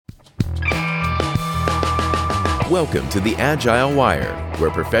Welcome to the Agile Wire,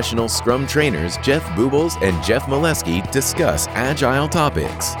 where professional Scrum trainers Jeff Boobles and Jeff Molesky discuss Agile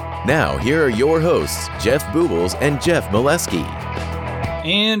topics. Now, here are your hosts, Jeff Boobles and Jeff Molesky.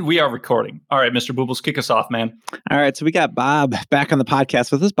 And we are recording. All right, Mr. Boobles, kick us off, man. All right, so we got Bob back on the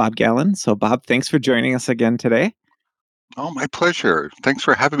podcast with us, Bob Galen. So, Bob, thanks for joining us again today. Oh, my pleasure. Thanks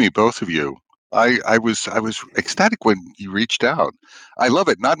for having me, both of you. I was ecstatic when you reached out. I love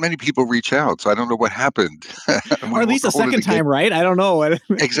it. Not many people reach out, so I don't know what happened. Or at least a second time, right? I don't know.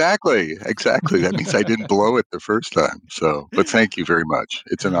 Exactly. That means I didn't blow it the first time. So, but thank you very much.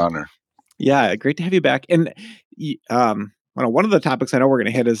 It's an honor. Yeah, great to have you back. And one of the topics I know we're going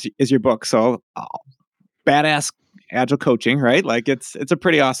to hit is your book. So, Badass Agile Coaching, right? Like it's a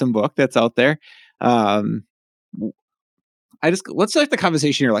pretty awesome book that's out there. Let's start the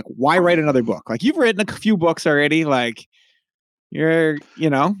conversation here. Like, why write another book? Like, you've written a few books already. Like, you're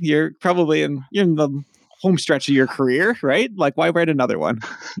probably in the home stretch of your career, right? Like, why write another one?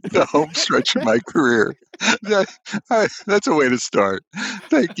 The home stretch of my career. That's a way to start.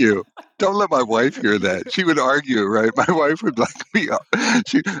 Thank you. Don't let my wife hear that. She would argue, right? My wife would like me.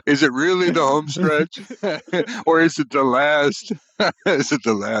 Is it really the home stretch, or is it the last? Is it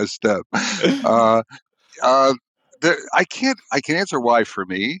the last step? I can answer why for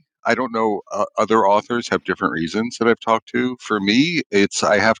me. I don't know. Other authors have different reasons that I've talked to. For me, it's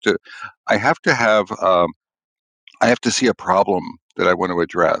I have to see a problem that I want to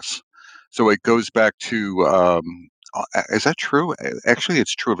address. So it goes back to, is that true? Actually,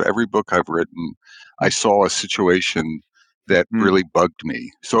 it's true of every book I've written. I saw a situation that really bugged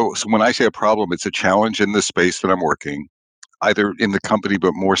me. So when I say a problem, it's a challenge in the space that I'm working, either in the company,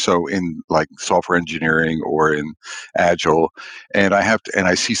 but more so in like software engineering or in Agile. And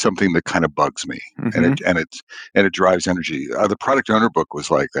I see something that kind of bugs me, and it drives energy. The product owner book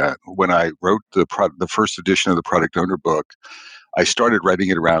was like that. When I wrote the first edition of the product owner book, I started writing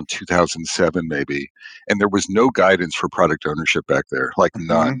it around 2007, maybe, and there was no guidance for product ownership back there, like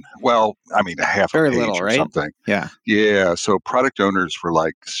none. Well, I mean, a half Very a page little, or right? something. Yeah. So product owners were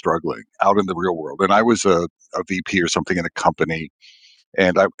like struggling out in the real world, and I was a VP or something in a company,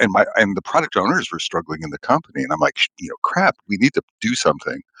 and the product owners were struggling in the company, and I'm like, crap, we need to do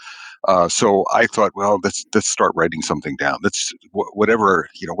something. So I thought, well, let's start writing something down. Let's whatever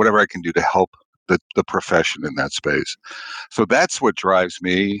I can do to help the profession in that space. So that's what drives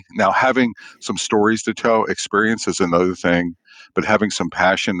me. Now, having some stories to tell, experience is another thing, but having some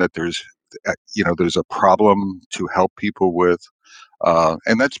passion that there's a problem to help people with,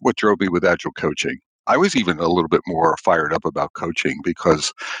 and that's what drove me with Agile coaching. I was even a little bit more fired up about coaching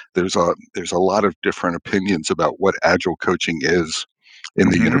because there's a lot of different opinions about what Agile coaching is in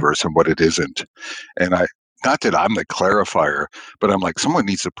the universe and what it isn't. And not that I'm the clarifier, but I'm like, someone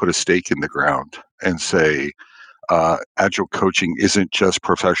needs to put a stake in the ground and say, Agile coaching isn't just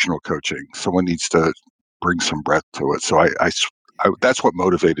professional coaching. Someone needs to bring some breadth to it. So I that's what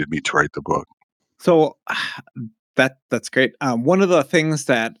motivated me to write the book. So that's great. One of the things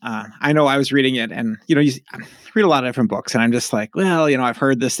that I know, I was reading it, and you read a lot of different books, and I'm just like, well, I've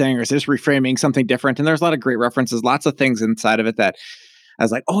heard this thing, or is this reframing something different? And there's a lot of great references, lots of things inside of it that I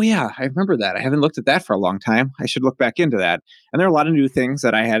was like, oh yeah, I remember that. I haven't looked at that for a long time. I should look back into that. And there are a lot of new things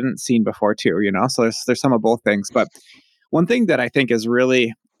that I hadn't seen before too, So there's some of both things. But one thing that I think is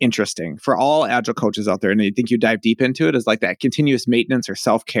really interesting for all Agile coaches out there, and I think you dive deep into it, is like that continuous maintenance or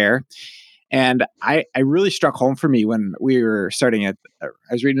self-care. And I really struck home for me when we were starting it. I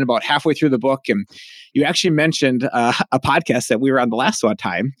was reading about halfway through the book, and you actually mentioned a podcast that we were on the last one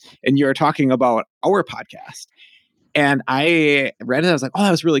time, and you were talking about our podcast. And I read it, I was like, oh, that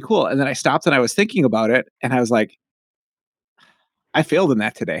was really cool. And then I stopped and I was thinking about it, and I was like, I failed in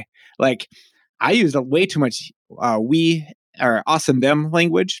that today. Like, I used way too much we or us and them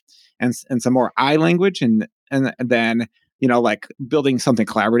language and some more I language, and then like building something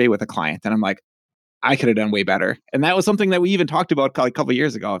collaborative with a client. And I'm like, I could have done way better. And that was something that we even talked about a couple of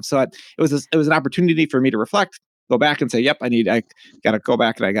years ago. So it was an opportunity for me to reflect, go back and say, yep, I got to go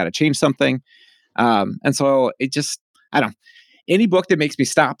back and I got to change something. And so it just, I don't know, any book that makes me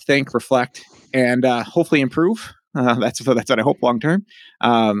stop, think, reflect, and hopefully improve. That's what I hope long term.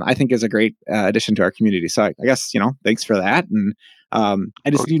 I think is a great addition to our community. So I guess, thanks for that. And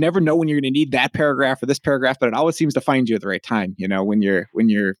you never know when you're going to need that paragraph or this paragraph, but it always seems to find you at the right time. When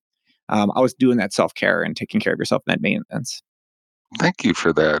you're always doing that self-care and taking care of yourself in that maintenance. Thank you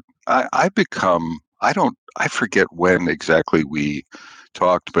for that. I forget when exactly we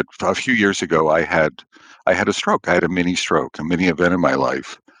talked, but a few years ago I had a stroke. I had a mini stroke, a mini event in my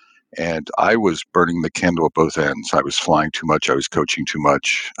life. And I was burning the candle at both ends. I was flying too much. I was coaching too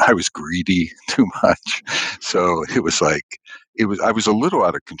much. I was greedy too much. So it was like, I was a little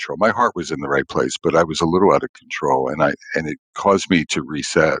out of control. My heart was in the right place, but I was a little out of control, and it caused me to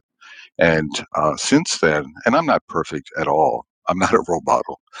reset. And since then, and I'm not perfect at all. I'm not a role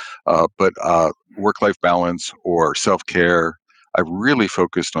model, but work-life balance or self-care. I really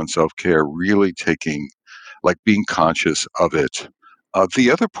focused on self-care, really being conscious of it. The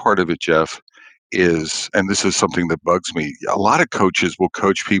other part of it, Jeff, is, and this is something that bugs me, a lot of coaches will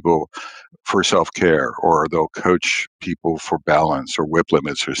coach people for self-care, or they'll coach people for balance or whip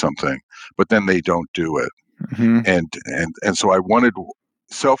limits or something, but then they don't do it. Mm-hmm. And so I wanted,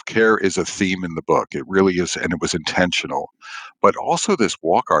 self-care is a theme in the book. It really is, and it was intentional. But also this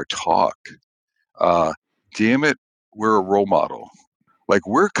walk our talk. Damn it, we're a role model. Like,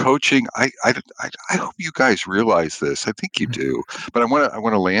 we're coaching. I hope you guys realize this. I think you do, but I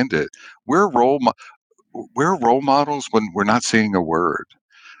want to land it. We're role models when we're not saying a word.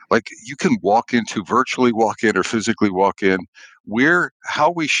 Like, you can virtually walk in or physically walk in.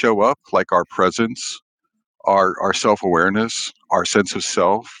 How we show up, like our presence, our self-awareness, our sense of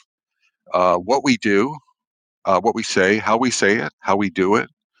self, what we do, what we say, how we say it, how we do it,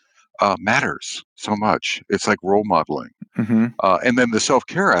 matters so much. It's like role modeling. Mm-hmm. And then the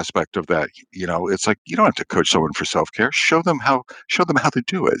self-care aspect of that, it's like, you don't have to coach someone for self-care. Show them how to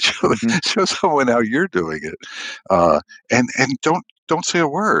do it. Show someone how you're doing it. And don't say a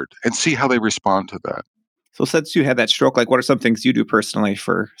word, and see how they respond to that. So since you had that stroke, like, what are some things you do personally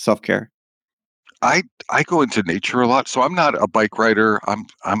for self-care? I go into nature a lot, so I'm not a bike rider.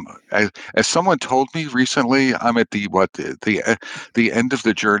 As someone told me recently, I'm at the end of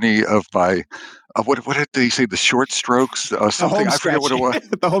the journey of my what did they say, the short strokes, something, I forget what it was.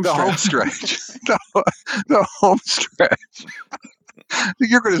 The home The stretch. home stretch. The home stretch.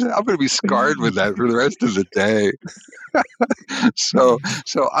 I'm gonna be scarred with that for the rest of the day. So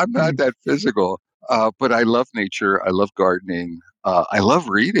I'm not that physical, but I love nature. I love gardening. I love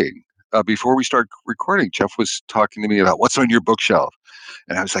reading. Before we start recording, Jeff was talking to me about what's on your bookshelf,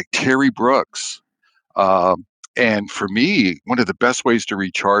 and I was like, Terry Brooks. And for me, one of the best ways to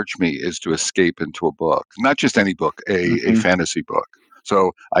recharge me is to escape into a book, not just any book, a fantasy book.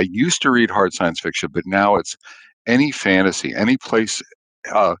 So I used to read hard science fiction, but now it's any fantasy, any place,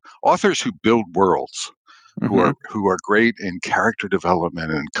 authors who build worlds, who are great in character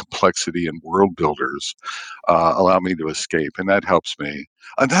development and complexity, and world builders, allow me to escape, and that helps me.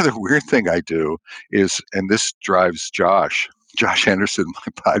 Another weird thing I do is, and this drives Josh Anderson,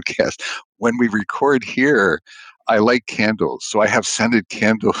 my podcast, when we record here, I light candles. So I have scented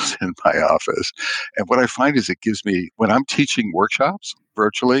candles in my office. And what I find is, it gives me, when I'm teaching workshops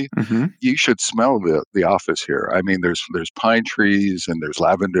virtually, you should smell the office here. I mean, there's pine trees, and there's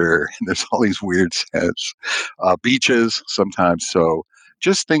lavender, and there's all these weird scents, beaches sometimes. So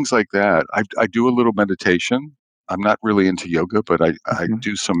just things like that. I do a little meditation. I'm not really into yoga, but I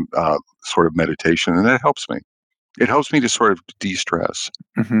do some sort of meditation, and that helps me. It helps me to sort of de-stress.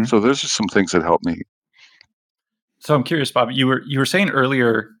 So those are some things that help me. So I'm curious, Bob, you were saying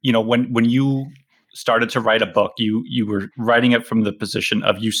earlier, when you started to write a book, you were writing it from the position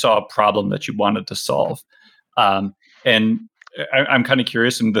of, you saw a problem that you wanted to solve. And I'm kind of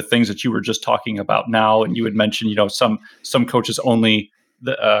curious, in the things that you were just talking about now, and you had mentioned, some coaches only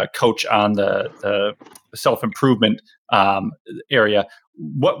coach on the self-improvement area.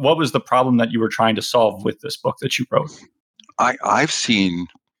 What was the problem that you were trying to solve with this book that you wrote? I've seen,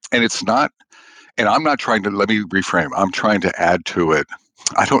 and it's not, and I'm not trying to, let me reframe, I'm trying to add to it.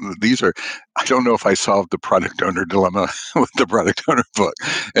 I don't know if I solved the product owner dilemma with the product owner book,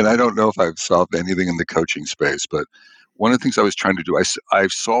 and I don't know if I've solved anything in the coaching space, but one of the things I was trying to do, I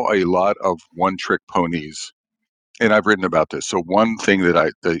saw a lot of one-trick ponies, and I've written about this. So one thing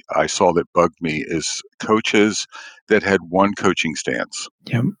that I saw that bugged me is coaches that had one coaching stance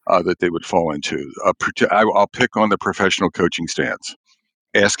that they would fall into. I'll pick on the professional coaching stance.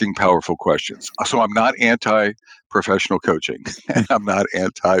 Asking powerful questions. So I'm not anti-professional coaching, and I'm not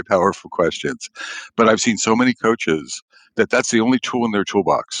anti-powerful questions, but I've seen so many coaches that's the only tool in their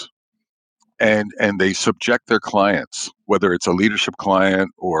toolbox, and they subject their clients, whether it's a leadership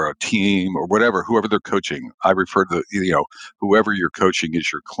client or a team or whoever they're coaching. I refer to whoever you're coaching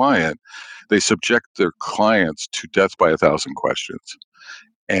is your client. They subject their clients to death by 1,000 questions,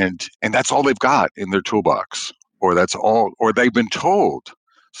 and that's all they've got in their toolbox, or that's all, or they've been told.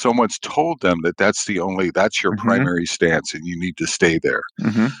 Someone's told them that's your primary stance, and you need to stay there.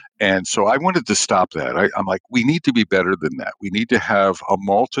 And so I wanted to stop that. I'm like, we need to be better than that. We need to have a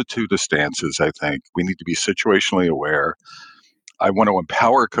multitude of stances, I think. We need to be situationally aware. I want to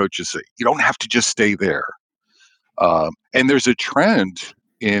empower coaches. You don't have to just stay there. And there's a trend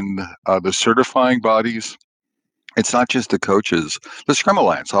in the certifying bodies. It's not just the coaches. The Scrum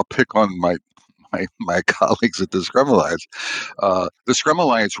Alliance, I'll pick on my colleagues at the Scrum Alliance. The Scrum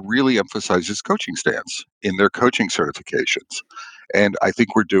Alliance really emphasizes coaching stance in their coaching certifications. And I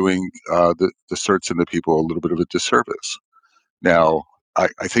think we're doing the certs and the people a little bit of a disservice. Now,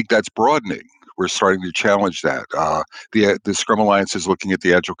 I think that's broadening. We're starting to challenge that. The Scrum Alliance is looking at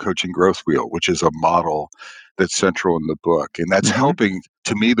the Agile Coaching Growth Wheel, which is a model that's central in the book. And that's helping.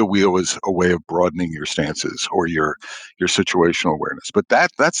 To me, the wheel is a way of broadening your stances or your situational awareness. But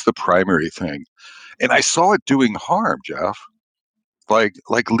that's the primary thing. And I saw it doing harm, Jeff.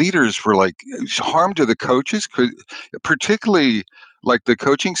 Like leaders were like harm to the coaches, particularly like the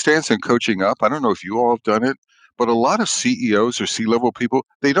coaching stance and coaching up. I don't know if you all have done it, but a lot of CEOs or C-level people,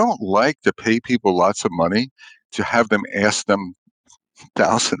 they don't like to pay people lots of money to have them ask them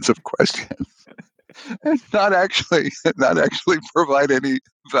thousands of questions and not actually provide any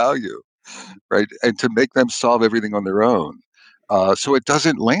value, right? And to make them solve everything on their own. So it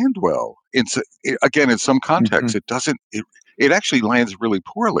doesn't land well. Again, in some contexts, it doesn't. It actually lands really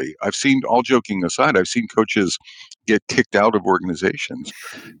poorly. I've seen, all joking aside, I've seen coaches get kicked out of organizations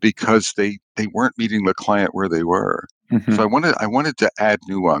because they weren't meeting the client where they were. So I wanted to add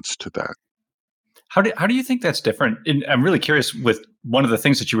nuance to that. How do you think that's different? And I'm really curious with one of the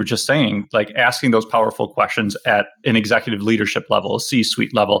things that you were just saying, like asking those powerful questions at an executive leadership level,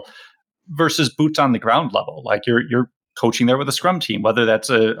 C-suite level, versus boots on the ground level. Like you're coaching there with a Scrum team, whether that's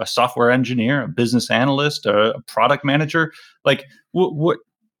a software engineer, a business analyst, a product manager. Like what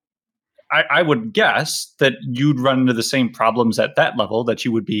I would guess that you'd run into the same problems at that level that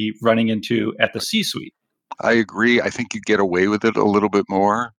you would be running into at the C-suite. I agree. I think you get away with it a little bit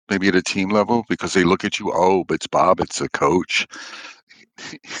more, maybe at a team level, because they look at you, oh, but it's Bob, it's a coach.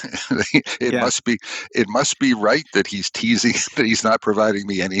 It must be right that he's teasing, that he's not providing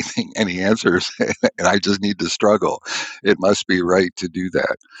me any answers, and I just need to struggle. It must be right to do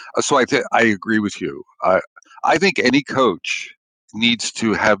that. So I agree with you. I think any coach needs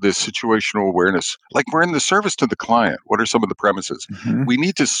to have this situational awareness. Like, we're in the service to the client. What are some of the premises? We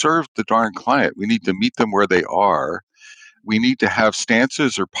need to serve the darn client. We need to meet them where they are. We need to have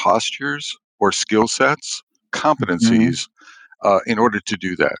stances or postures or skill sets, competencies, in order to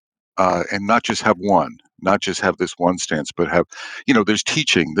do that, and not just have this one stance, but have, there's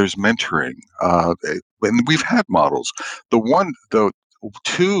teaching, there's mentoring, and we've had models. The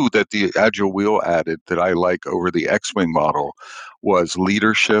two that the Agile Wheel added that I like over the X-Wing model was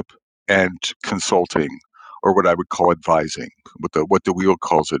leadership and consulting, or what I would call advising, what the wheel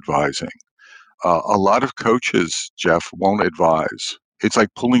calls advising. A lot of coaches, Jeff, won't advise. It's like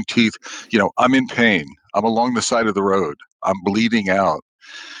pulling teeth. I'm in pain. I'm along the side of the road. I'm bleeding out.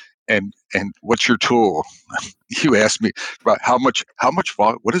 And what's your tool? You asked me about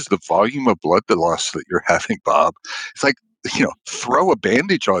what is the volume of blood loss that you're having, Bob? It's like, throw a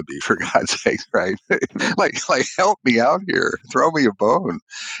bandage on me, for God's sake, right? like help me out here. Throw me a bone.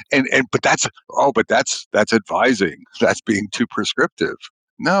 But that's advising. That's being too prescriptive.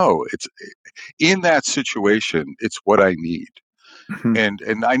 No, it's in that situation, it's what I need.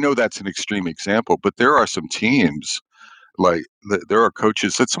 And I know that's an extreme example, but there are some teams, like there are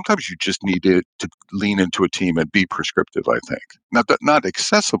coaches that sometimes you just need to lean into a team and be prescriptive, I think. Not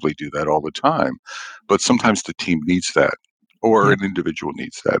excessively do that all the time, but sometimes the team needs that, or an individual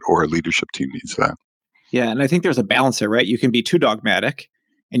needs that, or a leadership team needs that. Yeah, and I think there's a balance there, right? You can be too dogmatic,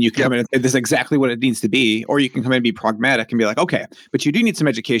 and you can come in and say, this is exactly what it needs to be, or you can come in and be pragmatic and be like, okay, but you do need some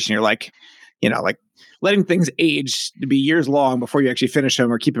education. You're like, like letting things age to be years long before you actually finish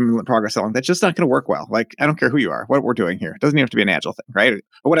them or keep them in progress along. That's just not going to work well. Like, I don't care who you are, what we're doing here. It doesn't even have to be an Agile thing, right?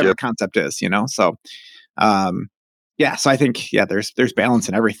 Or whatever the concept is, So, so I think, there's balance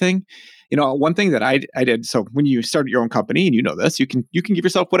in everything. One thing that I did, so when you started your own company, and this, you can give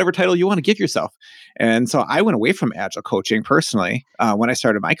yourself whatever title you want to give yourself. And so I went away from Agile coaching personally when I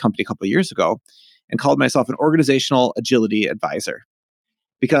started my company a couple of years ago, and called myself an organizational agility advisor.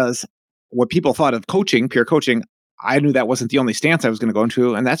 Because what people thought of coaching, peer coaching, I knew that wasn't the only stance I was going to go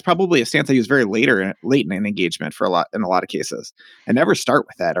into, and that's probably a stance I use very late in an engagement in a lot of cases. I never start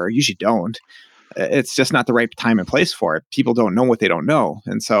with that, or I usually don't. It's just not the right time and place for it. People don't know what they don't know.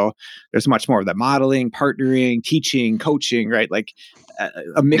 And so there's much more of that modeling, partnering, teaching, coaching, right? Like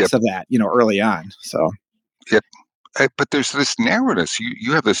a mix of that, early on. So. Yep. But there's this narrowness.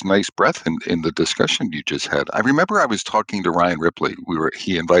 You have this nice breadth in the discussion you just had. I remember I was talking to Ryan Ripley.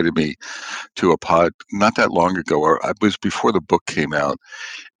 He invited me to a pod not that long ago, or it was before the book came out.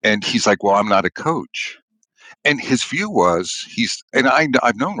 And he's like, well, I'm not a coach. And his view was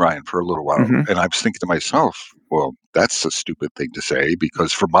I've known Ryan for a little while, Mhm. and I was thinking to myself, well, that's a stupid thing to say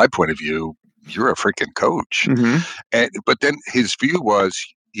because from my point of view, you're a freaking coach. Mhm. But then his view was,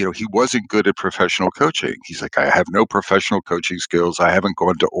 he wasn't good at professional coaching. He's like, I have no professional coaching skills. I haven't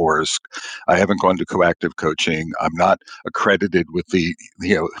gone to ORSC. I haven't gone to coactive coaching. I'm not accredited with the,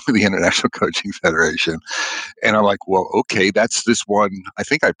 the International Coaching Federation. And I'm like, well, okay, that's this one. I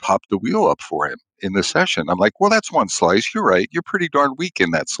think I popped the wheel up for him in the session. I'm like, well, that's one slice. You're right. You're pretty darn weak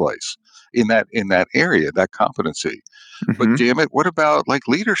in that slice, in that area, that competency. But Mhm. damn it, what about like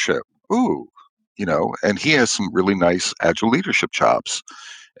leadership? Ooh, and he has some really nice agile leadership chops.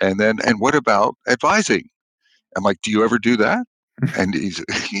 And what about advising? I'm like, do you ever do that? And he's,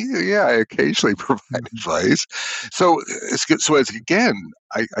 yeah, I occasionally provide advice. So it's good. So again,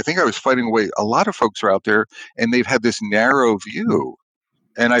 I think I was fighting away. A lot of folks are out there and they've had this narrow view.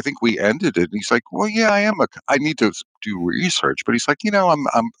 And I think we ended it. And he's like, well, yeah, I need to do research. But he's like,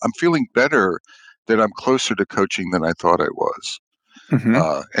 I'm feeling better that I'm closer to coaching than I thought I was.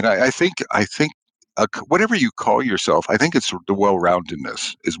 Mhm. And I think whatever you call yourself, I think it's the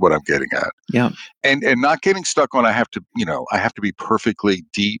well-roundedness is what I'm getting at, Yeah. and not getting stuck on I have to be perfectly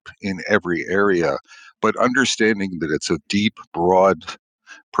deep in every area, but understanding that it's a deep, broad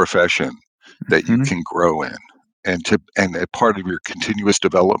profession that you Mhm. can grow in, and a part of your continuous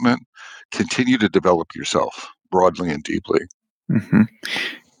development, continue to develop yourself broadly and deeply. Mhm.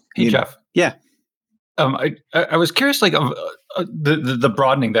 Hey, You know. Jeff. Yeah. I was curious, like, of the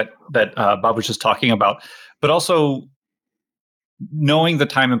broadening that Bob was just talking about, but also knowing the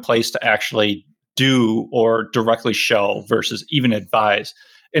time and place to actually do or directly show versus even advise.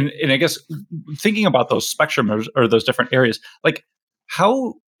 And I guess thinking about those spectrum or those different areas, like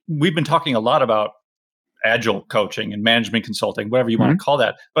how we've been talking a lot about agile coaching and management consulting, whatever you want Mhm. to call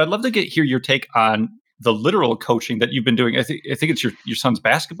that. But I'd love to hear your take on the literal coaching that you've been doing. I think it's your son's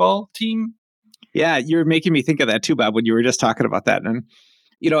basketball team. Yeah, you're making me think of that too, Bob, when you were just talking about that. And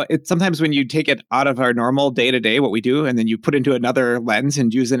it's sometimes when you take it out of our normal day to day, what we do, and then you put into another lens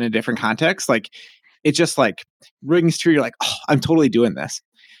and use it in a different context, like it just like rings true. You're like, oh, I'm totally doing this.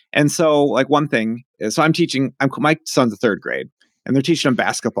 And so, like one thing is, so my son's a third grade, and they're teaching him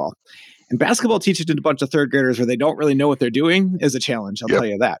basketball. And basketball teaching to a bunch of third graders where they don't really know what they're doing is a challenge. I'll Yep. tell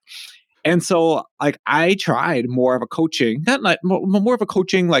you that. And so, like, I tried more of a coaching, not like more of a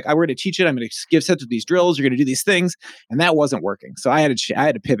coaching. Like, I were to teach it. I'm going to give sets of these drills. You're going to do these things, and that wasn't working. So I had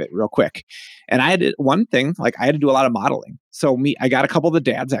to pivot real quick, and one thing. Like, I had to do a lot of modeling. So I got a couple of the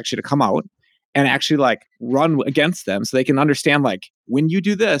dads actually to come out and actually like run against them so they can understand like when you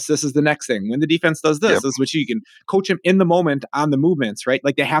do this, this is the next thing. When the defense does Yep. this is what you can coach them in the moment on the movements, right?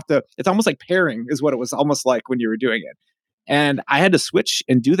 Like they have to. It's almost like pairing is what it was almost like when you were doing it. And I had to switch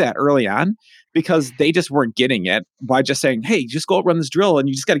and do that early on because they just weren't getting it by just saying, "Hey, just go run this drill and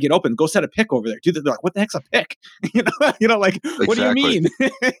you just got to get open. Go set a pick over there." Do that. They're like, "What the heck's a pick?" Like, what do you Exactly. mean?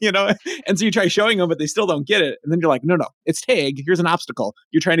 And so you try showing them, but they still don't get it. And then you're like, "No, no, it's tag. Here's an obstacle.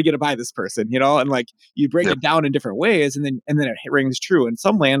 You're trying to get it by this person." And like you break Yep. it down in different ways, and then it rings true. And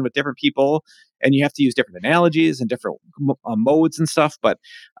some land with different people, and you have to use different analogies and different modes and stuff. But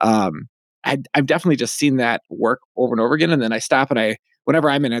I've definitely just seen that work over and over again. And then I stop and whenever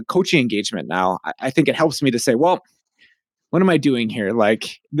I'm in a coaching engagement now, I think it helps me to say, well, what am I doing here?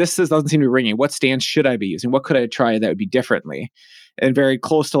 Like doesn't seem to be ringing. What stance should I be using? What could I try that would be differently? And very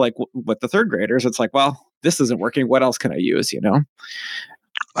close to like with the third graders, it's like, well, this isn't working. What else can I use?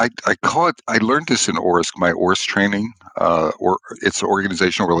 I call it. I learned this in ORSC, my ORSC training, or it's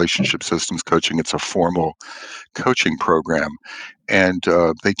organizational relationship systems coaching. It's a formal coaching program, and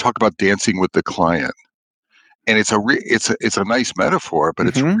they talk about dancing with the client. And it's a nice metaphor, but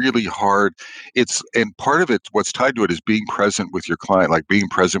it's Mm-hmm. really hard. And part of it, what's tied to it, is being present with your client, like being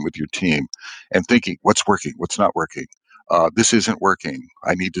present with your team, and thinking what's working, what's not working. This isn't working.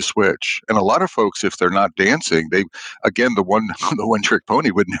 I need to switch. And a lot of folks, if they're not dancing, again the one the one trick pony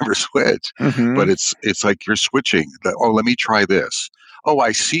would never switch. Mm-hmm. But it's like you're switching. Oh, let me try this. Oh,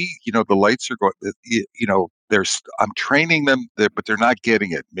 I see. The lights are going. I'm training them, but they're not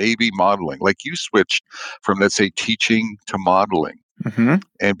getting it. Maybe modeling, like you switched from, let's say, teaching to modeling, Mm-hmm.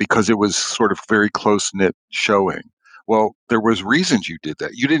 and because it was sort of very close knit showing. Well, there was reasons you did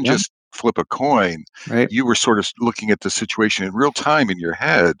that. You didn't Yep. just flip a coin. Right. You were sort of looking at the situation in real time in your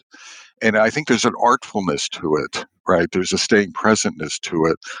head. And I think there's an artfulness to it, right? There's a staying presentness to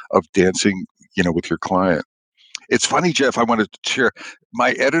it of dancing, with your client. It's funny, Jeff. I wanted to share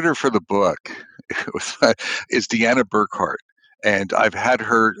my editor for the book is Deanna Burkhart, And I've had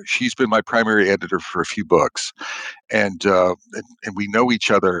her, she's been my primary editor for a few books. And we know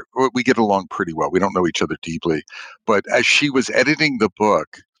each other. We get along pretty well. We don't know each other deeply. But as she was editing the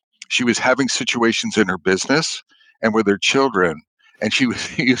book, she was having situations in her business and with her children. And she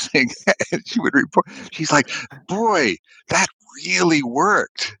was using, and she would report, she's like, boy, that really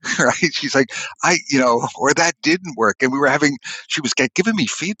worked, right? She's like, or that didn't work. And she was giving me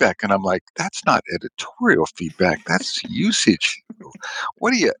feedback. And I'm like, that's not editorial feedback. That's usage.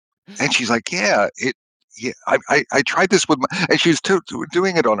 What do you, and she's like, yeah, I tried this with and she was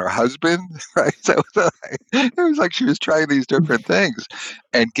doing it on her husband, right? So it was like she was trying these different things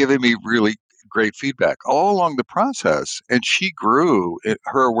and giving me really great feedback all along the process. And she grew,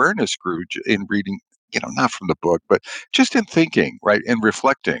 her awareness grew in reading, not from the book, but just in thinking, right? And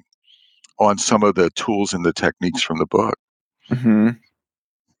reflecting on some of the tools and the techniques from the book. Mm-hmm.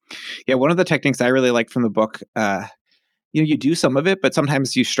 Yeah, one of the techniques I really liked from the book, you do some of it, but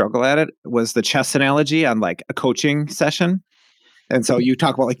sometimes you struggle at it, was the chess analogy on like a coaching session. And so you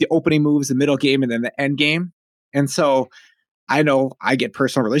talk about like the opening moves, the middle game, and then the end game. And so I know I get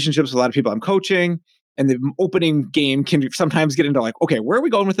personal relationships with a lot of people I'm coaching, and the opening game can sometimes get into like, okay, where are we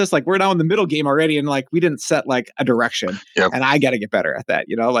going with this? Like, we're now in the middle game already, and like we didn't set like a direction. Yep. And I got to get better at that,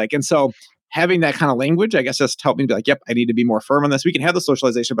 like, and so having that kind of language, I guess, just helped me be like, yep, I need to be more firm on this. We can have the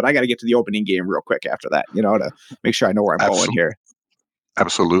socialization, but I got to get to the opening game real quick after that, to make sure I know where I'm going here.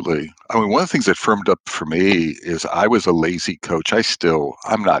 Absolutely. I mean, one of the things that firmed up for me is I was a lazy coach.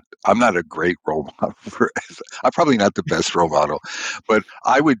 I'm not a great role model. I'm probably not the best role model, but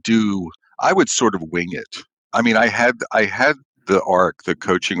I would sort of wing it. I mean, I had the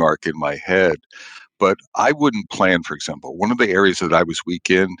coaching arc in my head, but I wouldn't plan, for example. One of the areas that I was weak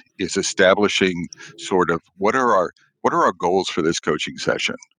in is establishing sort of what are our goals for this coaching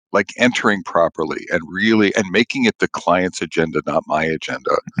session? Like entering properly and making it the client's agenda, not my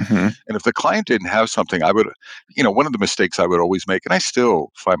agenda. Mm-hmm. And if the client didn't have something, I would, one of the mistakes I would always make, and I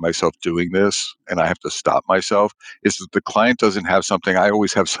still find myself doing this, and I have to stop myself, is that the client doesn't have something, I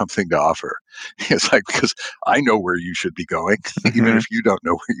always have something to offer. It's like, because I know where you should be going, even if you don't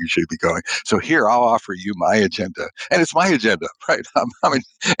know where you should be going. So here, I'll offer you my agenda, and it's my agenda, right?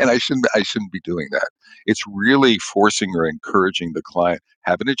 And I shouldn't be doing that. It's really forcing or encouraging the client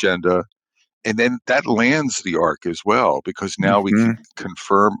have an agenda, and then that lands the arc as well, because now we can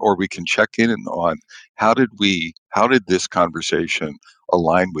confirm, or we can check in on how did this conversation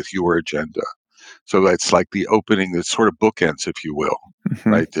align with your agenda. So that's like the opening, that sort of bookends, if you will,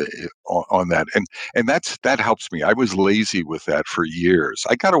 right, on that. And that helps me. I was lazy with that for years.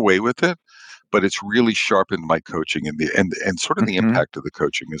 I got away with it, but it's really sharpened my coaching and sort of the impact of the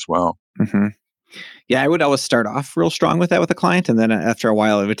coaching as well. Mm-hmm. Yeah, I would always start off real strong with that with a client. And then after a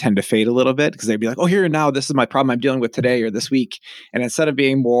while, it would tend to fade a little bit because they'd be like, oh, here and now, this is my problem I'm dealing with today or this week. And instead of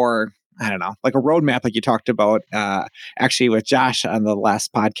being more, I don't know, like a roadmap, like you talked about actually with Josh on the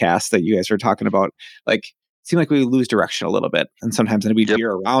last podcast that you guys were talking about, like, it seemed like we lose direction a little bit. And sometimes then we'd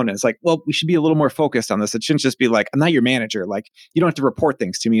veer around. And it's like, well, we should be a little more focused on this. It shouldn't just be like, I'm not your manager. Like, you don't have to report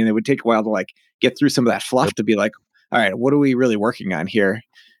things to me. And it would take a while to like get through some of that fluff to be like, all right, what are we really working on here?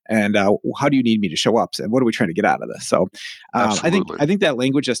 And how do you need me to show up? And what are we trying to get out of this? So I think that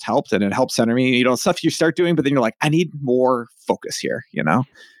language just helped, and it helped center me. Stuff you start doing, but then you're like, I need more focus here,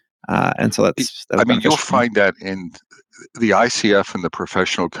 and so that's I mean, you'll find that in the ICF and the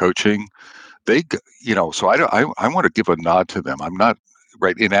professional coaching, they, so I want to give a nod to them. I'm not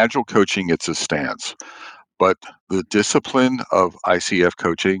right in agile coaching. It's a stance, but the discipline of ICF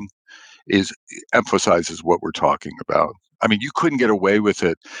coaching emphasizes what we're talking about. I mean, you couldn't get away with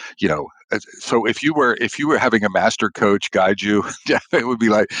it, So if you were having a master coach guide you, it would be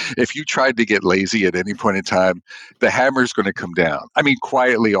like, if you tried to get lazy at any point in time, the hammer's going to come down. I mean,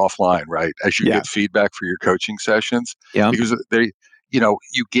 quietly offline, right? As you get feedback for your coaching sessions, because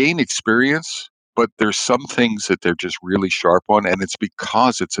you gain experience, but there's some things that they're just really sharp on, and it's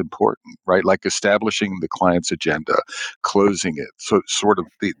because it's important, right? Like establishing the client's agenda, closing it. So sort of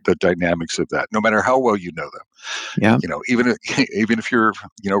the dynamics of that, no matter how well you know them, even if you're,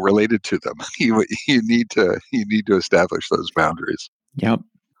 related to them, you need to establish those boundaries. Yep.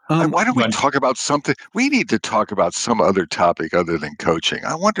 Why don't we talk about something? We need to talk about some other topic other than coaching.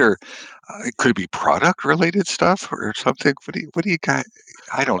 I wonder, it could be product related stuff or something. What do you got?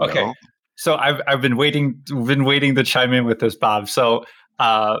 I don't know. So I've been waiting to chime in with this, Bob. So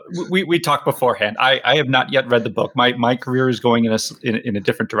we talked beforehand. I have not yet read the book. My career is going in a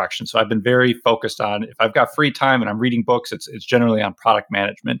different direction. So I've been very focused on, if I've got free time and I'm reading books, it's generally on product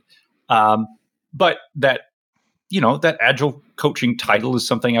management. But that that agile coaching title is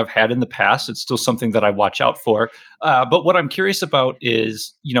something I've had in the past. It's still something that I watch out for. But what I'm curious about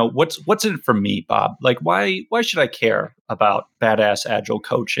is, what's in it for me, Bob? Like, why should I care about badass agile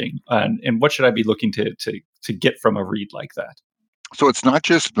coaching, and what should I be looking to get from a read like that? So it's not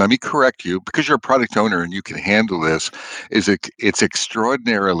just, let me correct you, because you're a product owner and you can handle this, it's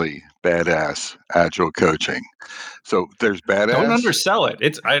extraordinarily badass agile coaching. So there's Don't badass. undersell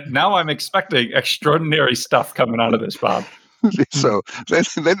it. Now I'm expecting extraordinary stuff coming out of this, Bob. So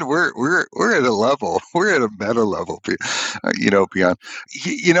then we're at a level, we're at a meta level, beyond,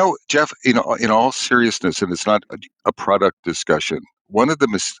 Jeff, in all seriousness, and it's not a product discussion. One of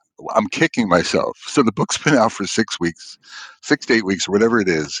them is, I'm kicking myself. So the book's been out for 6 weeks, 6 to 8 weeks, or whatever it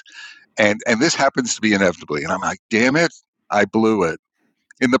is. And this happens to be inevitably. And I'm like, damn it, I blew it.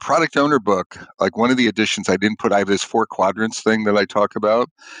 In the product owner book, like one of the editions I have this 4 quadrants thing that I talk about,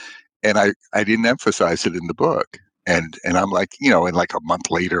 and I didn't emphasize it in the book. And I'm like, and like a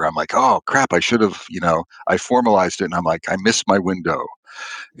month later, I'm like, oh crap, I should have, I formalized it, and I'm like, I missed my window.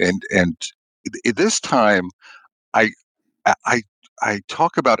 And this time, I I I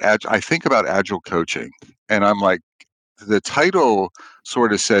talk about I think about agile coaching, and I'm like, the title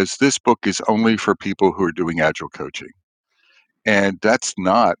sort of says this book is only for people who are doing agile coaching, and that's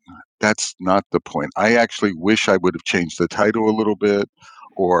not the point. I actually wish I would have changed the title a little bit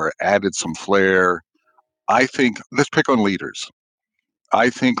or added some flair. I think, let's pick on leaders. I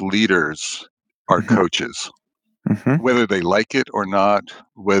think leaders are Mhm. coaches. Mhm. Whether they like it or not,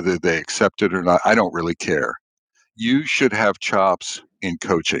 whether they accept it or not, I don't really care. You should have chops in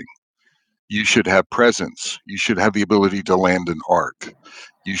coaching. You should have presence. You should have the ability to land an arc.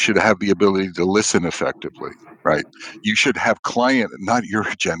 You should have the ability to listen effectively, right? You should have client, not your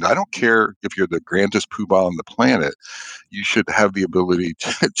agenda. I don't care if you're the grandest poobah on the planet. You should have the ability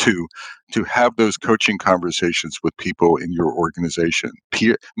to have those coaching conversations with people in your organization,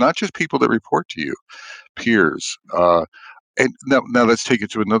 not just people that report to you, peers. And now let's take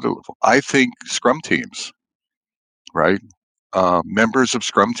it to another level. I think Scrum teams, right? Members of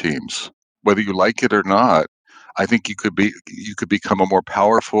Scrum teams, whether you like it or not, I think you could become a more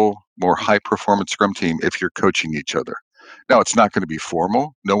powerful, more high performance Scrum team if you're coaching each other. Now, it's not going to be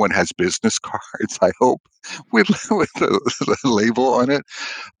formal. No one has business cards, I hope, with the label on it.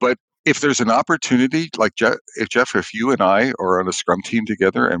 But if there's an opportunity, like if you and I are on a Scrum team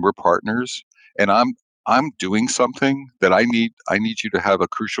together and we're partners, and I'm doing something that I need you to have a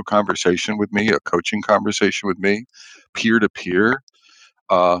crucial conversation with me, a coaching conversation with me, peer to peer.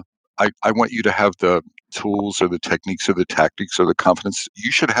 Uh, I want you to have the tools or the techniques or the tactics or the confidence.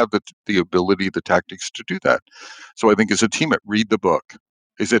 You should have the ability, the tactics to do that. So I think as a team, read the book.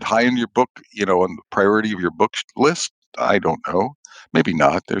 Is it high in your book, on the priority of your book list? I don't know. Maybe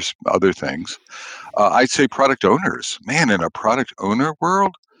not. There's other things. I'd say product owners. Man, in a product owner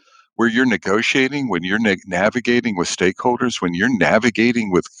world where you're negotiating, when you're navigating with stakeholders, when you're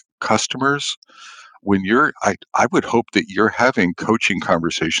navigating with customers, I would hope that you're having coaching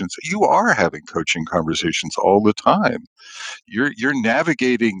conversations. You are having coaching conversations all the time. You're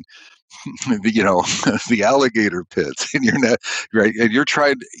navigating the alligator pits, and right, and you're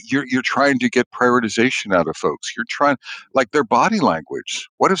trying to get prioritization out of folks. You're trying, like, their body language.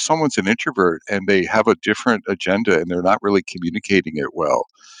 What if someone's an introvert and they have a different agenda and they're not really communicating it well?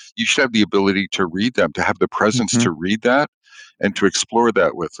 You should have the ability to read them, to have the presence Mhm. to read that and to explore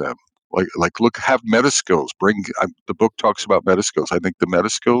that with them. Look, have meta skills. The book talks about meta skills. I think the meta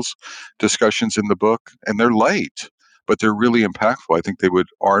skills discussions in the book, and they're light, but they're really impactful. I think they would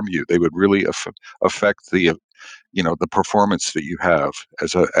arm you. They would really affect the performance that you have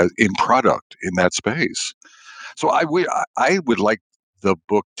as in product in that space. So I would like the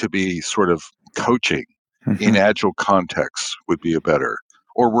book to be sort of coaching in Mhm. agile contexts would be a better,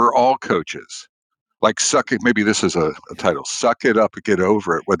 or we're all coaches. Like, suck it. Maybe this is a title. Suck it up and get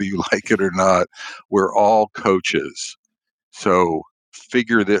over it, whether you like it or not. We're all coaches. So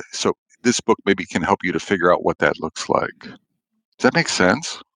so this book maybe can help you to figure out what that looks like. Does that make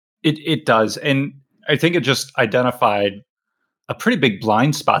sense? It does, and I think it just identified a pretty big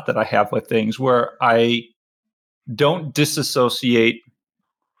blind spot that I have with things where I don't disassociate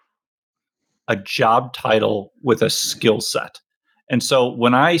a job title with a skill set. And so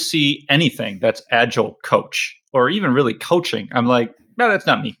when I see anything that's agile coach or even really coaching, I'm like, no, that's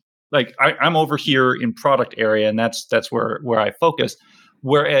not me. Like I'm over here in product area, and that's where I focus.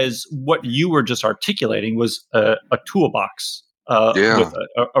 Whereas what you were just articulating was a toolbox Yeah. with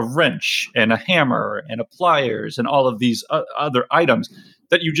a wrench and a hammer and a pliers and all of these other items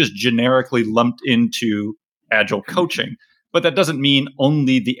that you just generically lumped into agile coaching. But that doesn't mean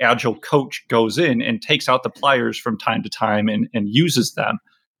only the agile coach goes in and takes out the pliers from time to time and uses them.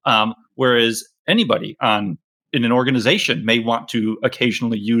 Whereas anybody in an organization may want to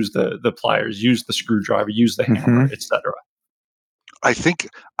occasionally use the pliers, use the screwdriver, use the hammer, etc. I think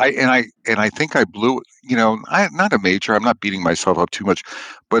I think I blew, not a major, I'm not beating myself up too much,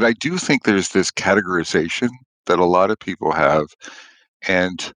 but I do think there's this categorization that a lot of people have.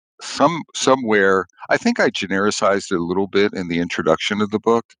 And somewhere, I think I genericized it a little bit in the introduction of the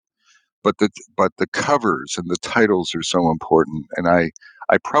book, but the covers and the titles are so important. And I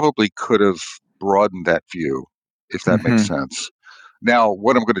probably could have broadened that view, if that makes sense. Now,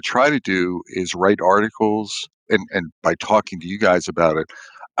 what I'm going to try to do is write articles, and by talking to you guys about it,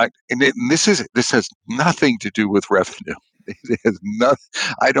 this has nothing to do with revenue. It has not.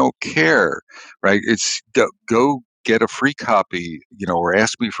 I don't care, right? It's go get a free copy, or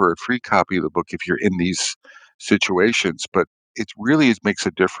ask me for a free copy of the book if you're in these situations. But it really makes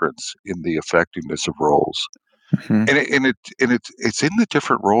a difference in the effectiveness of roles. And it's in the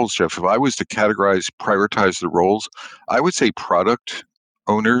different roles, Jeff. If I was to prioritize the roles, I would say product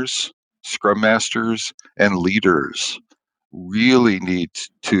owners, scrum masters, and leaders really need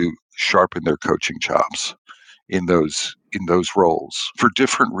to sharpen their coaching chops in those roles for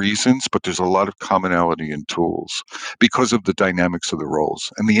different reasons, but there's a lot of commonality in tools because of the dynamics of the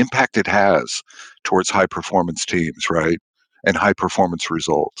roles and the impact it has towards high performance teams, right? And high performance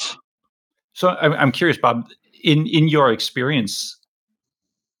results. So I'm curious, Bob, in your experience,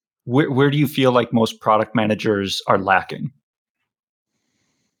 where do you feel like most product managers are lacking?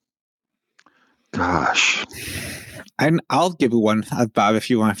 Gosh. And I'll give you one, Bob, if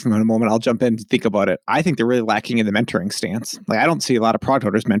you want from a moment. I'll jump in to think about it. I think they're really lacking in the mentoring stance. Like, I don't see a lot of product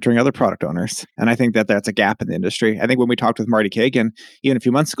owners mentoring other product owners. And I think that that's a gap in the industry. I think when we talked with Marty Kagan, even a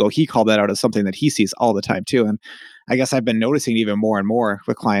few months ago, he called that out as something that he sees all the time too. And I guess I've been noticing even more and more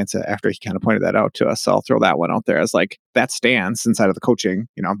with clients after he kind of pointed that out to us. So I'll throw that one out there as like that stance inside of the coaching,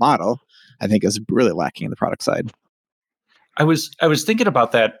 model, I think is really lacking in the product side. I was thinking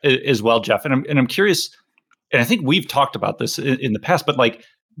about that as well, Jeff. And I'm curious, and I think we've talked about this in the past, but like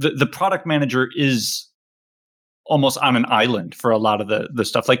the product manager is almost on an island for a lot of the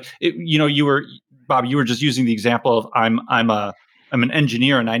stuff. Like, Bob, you were just using the example of I'm an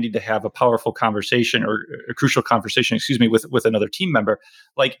engineer and I need to have a powerful conversation or a crucial conversation, with another team member.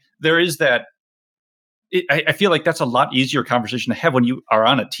 Like, there is that. I feel like that's a lot easier conversation to have when you are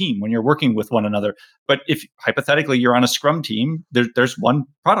on a team, when you're working with one another. But if hypothetically you're on a Scrum team, there's one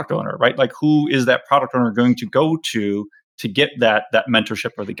product owner, right? Like, who is that product owner going to go to get that mentorship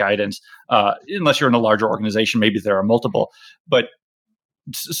or the guidance? Unless you're in a larger organization, maybe there are multiple. But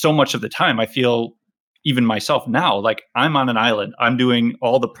so much of the time, I feel, even myself now, like I'm on an island. I'm doing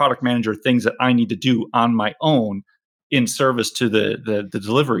all the product manager things that I need to do on my own in service to the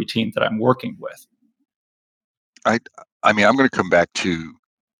delivery team that I'm working with. I mean, I'm going to come back to,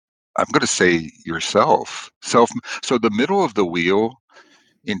 I'm going to say yourself. So the middle of the wheel,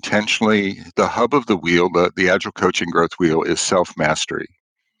 intentionally, the hub of the wheel, the agile coaching growth wheel is self-mastery.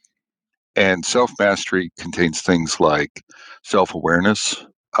 And self-mastery contains things like self-awareness,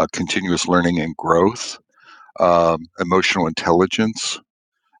 continuous learning and growth, emotional intelligence,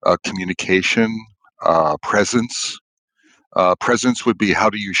 communication, presence. Presence would be, how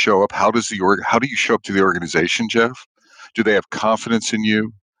do you show up? How do you show up to the organization, Jeff? Do they have confidence in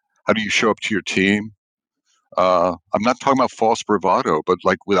you? How do you show up to your team? I'm not talking about false bravado, but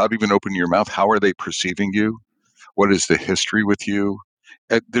like, without even opening your mouth, how are they perceiving you? What is the history with you?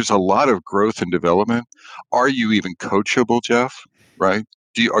 There's a lot of growth and development. Are you even coachable, Jeff? Right?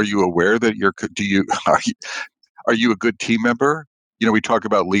 Are you aware that are you a good team member? We talk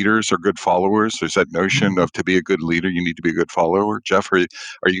about leaders are good followers. There's that notion of, to be a good leader, you need to be a good follower. Jeff, are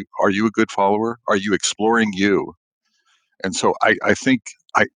you a good follower? Are you exploring you? And so I think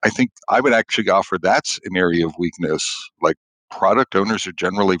I would actually offer that's an area of weakness. Like, product owners are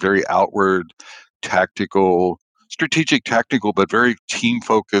generally very outward, tactical, strategic, tactical, but very team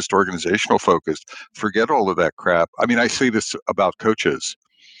focused, organizational focused. Forget all of that crap. I mean, I say this about coaches.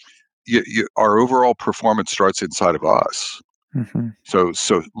 Our overall performance starts inside of us. So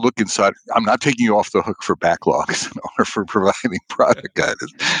look inside. I'm not taking you off the hook for backlogs or for providing product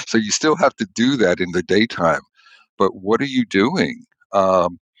guidance. So you still have to do that in the daytime. But what are you doing?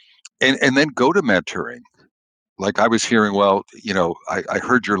 And then go to mentoring. Like, I was hearing, well, I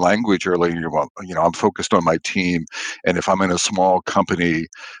heard your language earlier. Well, I'm focused on my team, and if I'm in a small company,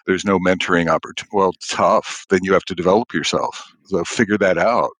 there's no mentoring opportunity. Well, tough. Then you have to develop yourself. So figure that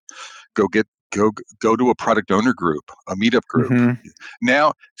out. Go to a product owner group, a meetup group.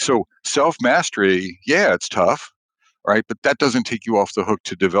 Now, so self-mastery, yeah, it's tough, right? But that doesn't take you off the hook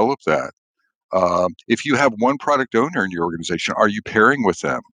to develop that. If you have one product owner in your organization, are you pairing with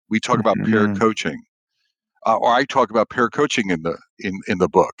them? We talk about pair Mhm. coaching, or I talk about pair coaching in the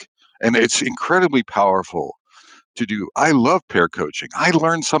book, and it's incredibly powerful to do. I love pair coaching. I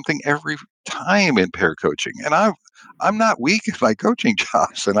learn something every time in pair coaching, and I'm not weak in my coaching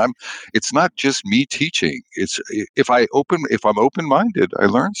jobs, and it's not just me teaching. It's if I'm open minded, I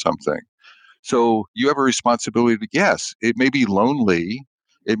learn something. So you have a responsibility to, yes, it may be lonely,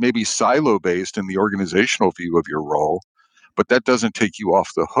 it may be silo based in the organizational view of your role, but that doesn't take you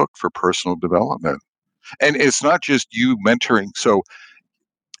off the hook for personal development. And it's not just you mentoring. So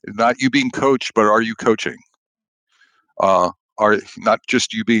not you being coached, but are you coaching? Are not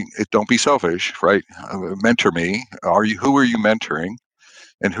just you being, don't be selfish, right? Mentor me. Who are you mentoring?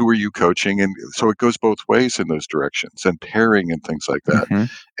 And who are you coaching? And so it goes both ways in those directions, and pairing and things like that. Mhm.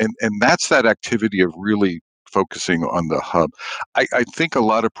 And that's that activity of really focusing on the hub. I think a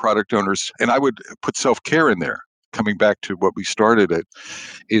lot of product owners, and I would put self-care in there, coming back to what we started at,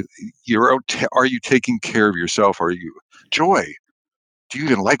 it, are you taking care of yourself? Are you joy? Do you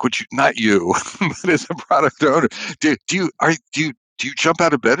even like what you, not you, but as a product owner, do you jump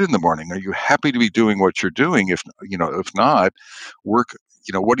out of bed in the morning? Are you happy to be doing what you're doing? If not, work,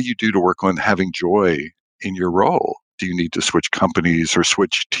 what do you do to work on having joy in your role? Do you need to switch companies or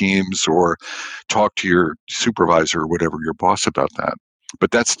switch teams or talk to your supervisor or whatever, your boss, about that?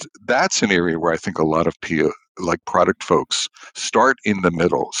 But that's an area where I think a lot of like product folks, start in the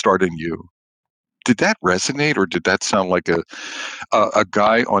middle, start in you. Did that resonate, or did that sound like a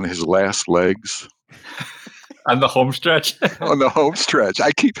guy on his last legs On the home stretch. on the home stretch?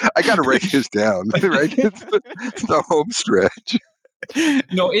 I got to write this down, right? It's the home stretch.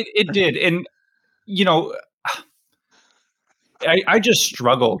 No, it did. And, you know, I just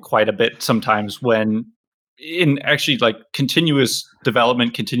struggle quite a bit sometimes when, in actually, like, continuous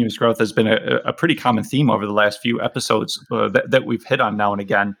development, continuous growth has been a pretty common theme over the last few episodes that we've hit on now and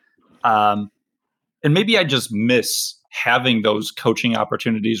again. And maybe I just miss having those coaching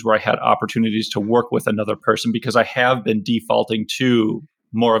opportunities where I had opportunities to work with another person, because I have been defaulting to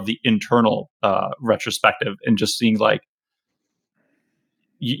more of the internal retrospective and just seeing, like,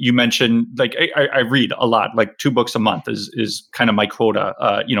 you mentioned, like, I read a lot, like 2 books a month is kind of my quota.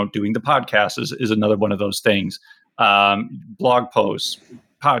 Doing the podcast is another one of those things. Blog posts,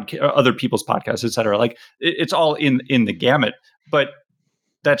 other people's podcasts, et cetera. Like, it's all in the gamut, but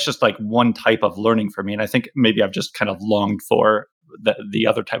that's just like one type of learning for me. And I think maybe I've just kind of longed for the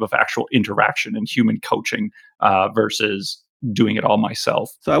other type of actual interaction and human coaching versus doing it all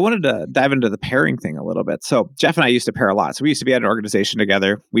myself. So I wanted to dive into the pairing thing a little bit. So Jeff and I used to pair a lot. So we used to be at an organization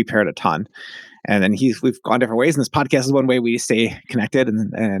together. We paired a ton, and then we've gone different ways. And this podcast is one way we stay connected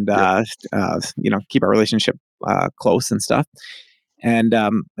and keep our relationship close and stuff. And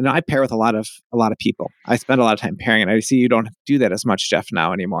I pair with a lot of people. I spend a lot of time pairing, and I see you don't do that as much, Jeff,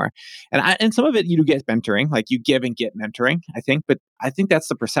 now anymore. And some of it you do get mentoring, like you give and get mentoring, I think. But I think that's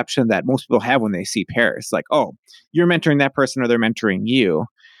the perception that most people have when they see pairs, like, oh, you're mentoring that person or they're mentoring you.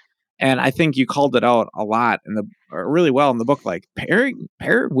 And I think you called it out a lot really well in the book, like pair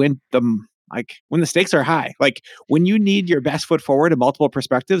when the stakes are high, like when you need your best foot forward in multiple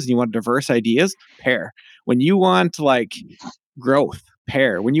perspectives and you want diverse ideas, pair. When you want like growth,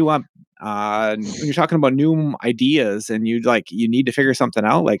 pair. When you want when you're talking about new ideas and you need to figure something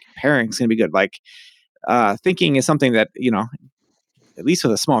out, like pairing's gonna be good. Like thinking is something that, at least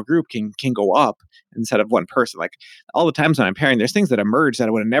with a small group, can go up instead of one person. Like all the times when I'm pairing, there's things that emerge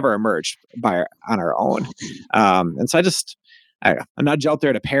that would have never emerged on our own. And so I nudge out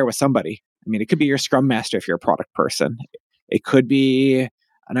there to pair with somebody. I mean, it could be your scrum master if you're a product person. It could be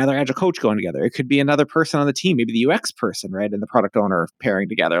another agile coach going together. It could be another person on the team, maybe the UX person, right? And the product owner pairing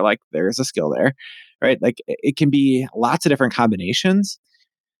together. Like there's a skill there, right? Like it can be lots of different combinations.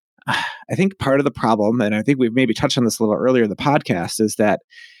 I think part of the problem, and I think we've maybe touched on this a little earlier in the podcast, is that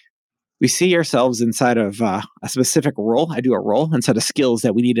we see ourselves inside of a specific role. I do a role inside of skills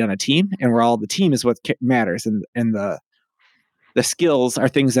that we need on a team, and we're all the team is what matters, and the skills are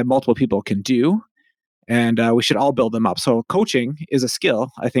things that multiple people can do, and we should all build them up. So coaching is a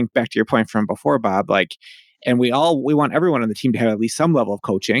skill. I think back to your point from before, Bob. Like, and we want everyone on the team to have at least some level of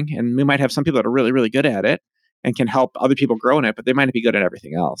coaching, and we might have some people that are really really good at it and can help other people grow in it, but they might not be good at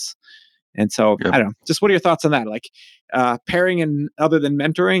everything else. And so Yep. I don't know. Just what are your thoughts on that? Like pairing and other than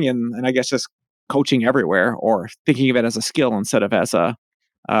mentoring, and I guess just coaching everywhere, or thinking of it as a skill instead of as a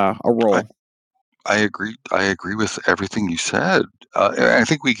I, role. I agree. I agree with everything you said. I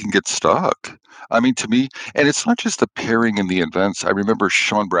think we can get stuck. I mean, to me, and it's not just the pairing and the events. I remember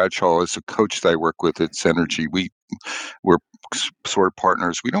Sean Bradshaw as a coach that I work with at Synergy. We're sort of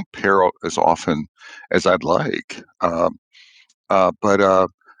partners. We don't pair as often as I'd like, but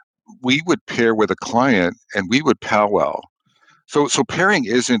we would pair with a client and we would powwow. So pairing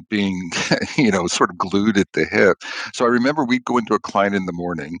isn't being, sort of glued at the hip. So I remember we'd go into a client in the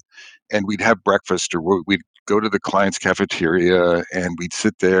morning and we'd have breakfast, or we'd go to the client's cafeteria and we'd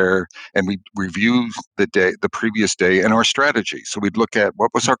sit there and we'd review the previous day and our strategy. So we'd look at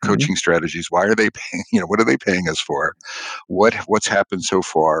what was our Mhm. coaching strategies? Why are they paying, what are they paying us for? What's happened so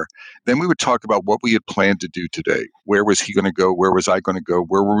far? Then we would talk about what we had planned to do today. Where was he going to go? Where was I going to go?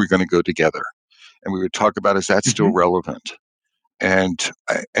 Where were we going to go together? And we would talk about, is that still Mhm. relevant? And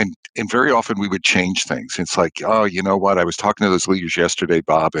very often we would change things. It's like, oh, you know what? I was talking to those leaders yesterday,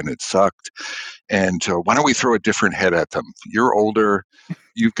 Bob, and it sucked. And why don't we throw a different head at them? You're older.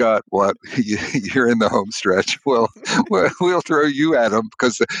 You've got what? You're in the home stretch. Well, we'll throw you at them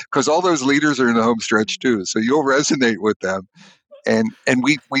because all those leaders are in the home stretch too. So you'll resonate with them. And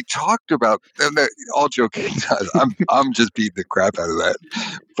we talked about, and all joking. I'm just beating the crap out of that,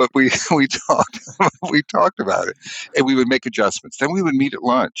 but we talked we talked about it, and we would make adjustments. Then we would meet at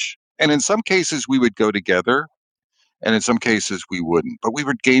lunch, and in some cases we would go together, and in some cases we wouldn't. But we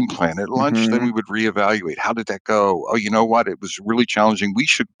would game plan at lunch. Then we Mhm. would reevaluate. How did that go? Oh, you know what? It was really challenging. We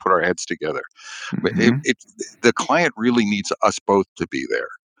should put our heads together. But Mhm. the client really needs us both to be there.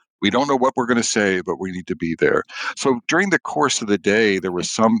 We don't know what we're going to say, but we need to be there. So during the course of the day, there was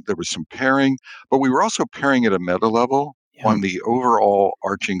some pairing, but we were also pairing at a meta level Yeah. on the overall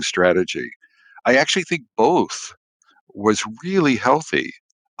arching strategy. I actually think both was really healthy.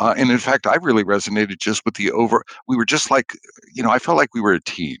 And in fact, I really resonated just with we were just like, I felt like we were a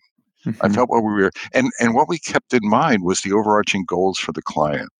team. I Mhm. felt what we were, and what we kept in mind was the overarching goals for the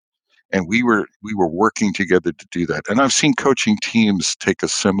client, and we were working together to do that. And I've seen coaching teams take a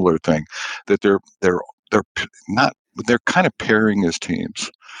similar thing, that not they're kind of pairing as teams.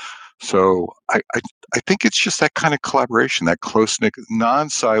 So I think it's just that kind of collaboration, that close knit, non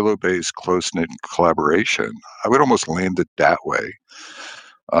silo based close knit collaboration. I would almost land it that way.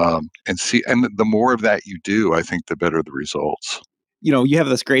 And the more of that you do, I think the better the results. You have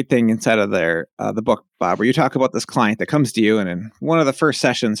this great thing inside of the book, Bob, where you talk about this client that comes to you, and in one of the first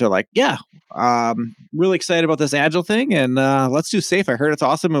sessions, they're like, "Yeah, really excited about this agile thing, and let's do safe. I heard it's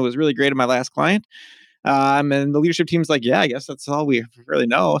awesome. It was really great in my last client." And the leadership team's like, "Yeah, I guess that's all we really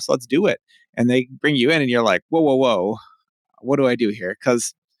know. So let's do it." And they bring you in, and you're like, "Whoa, whoa, whoa! What do I do here?"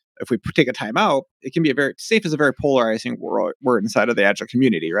 Because if we take a time out, it can be a very safe is a very polarizing word inside of the agile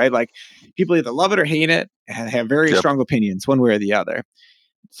community, right? Like people either love it or hate it and have very Yep. strong opinions one way or the other.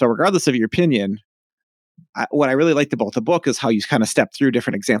 So regardless of your opinion, what I really liked about the book is how you kind of step through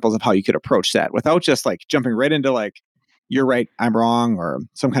different examples of how you could approach that without just like jumping right into like you're right, I'm wrong, or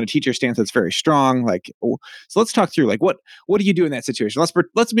some kind of teacher stance that's very strong. So let's talk through like what do you do in that situation?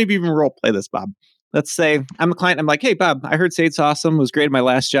 Let's maybe even role play this, Bob. Let's say I'm a client. I'm like, hey, Bob, I heard Sate's awesome. It was great at my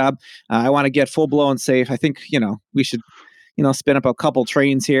last job. I want to get full blown safe. I think we should spin up a couple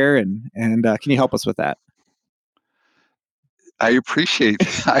trains here, and can you help us with that? I appreciate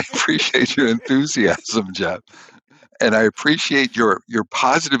I appreciate your enthusiasm, Jeff. And I appreciate your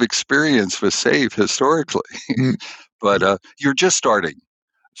positive experience with SAFe historically. Mhm. But you're just starting.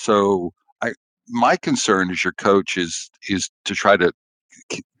 So I my concern as your coach is to try to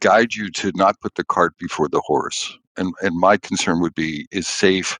guide you to not put the cart before the horse. And my concern would be, is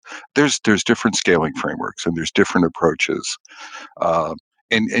SAFe. There's different scaling frameworks and there's different approaches. Uh,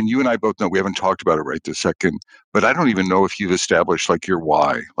 and you and I both know, we haven't talked about it right this second, but I don't even know if you've established like your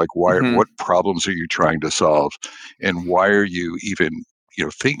why. Like Mhm. what problems are you trying to solve, and why are you even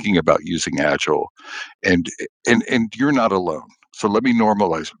thinking about using Agile? And you're not alone. So let me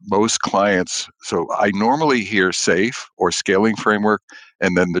normalize most clients. So I normally hear SAFe or scaling framework,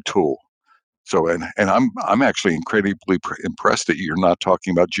 and then the tool. So and I'm actually incredibly impressed that you're not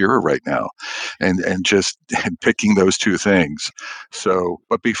talking about Jira right now, and just and picking those two things. So,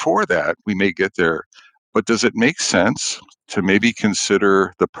 but before that, we may get there. But does it make sense to maybe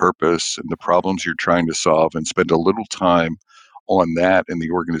consider the purpose and the problems you're trying to solve, and spend a little time on that and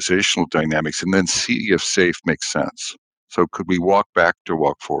the organizational dynamics, and then see if SAFe makes sense? So, could we walk back to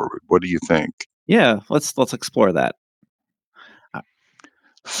walk forward? What do you think? Yeah, let's explore that. Uh,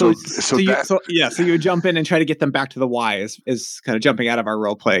 So, So, so that so you would jump in and try to get them back to the why is kind of jumping out of our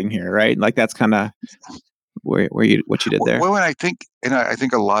role playing here, right? Like that's kind of where you what you did there. Well, and I think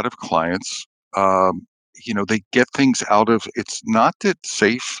a lot of clients, they get things out of it's not that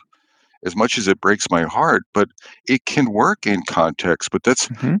SAFe. as much as it breaks my heart, but it can work in context. But that's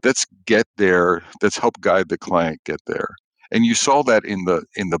get there. That's help guide the client get there. And you saw that in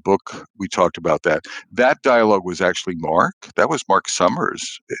the book. We talked about that. That dialogue was actually Mark. That was Mark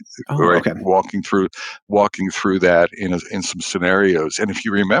Summers, Oh, right? okay. Walking through that in some scenarios. And if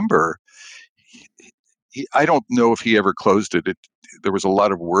you remember, I don't know if he ever closed it. There was a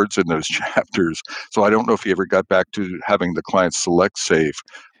lot of words in those chapters, so I don't know if he ever got back to having the client select safe.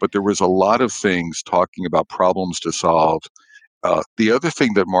 But there was a lot of things talking about problems to solve. The other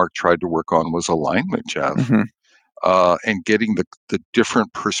thing that Mark tried to work on was alignment, Jeff, and getting the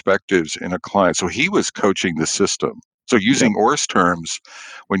different perspectives in a client. So he was coaching the system. So using Orr's terms,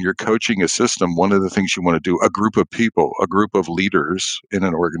 when you're coaching a system, one of the things you want to do, a group of people, a group of leaders in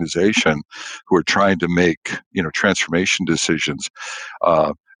an organization who are trying to make, transformation decisions,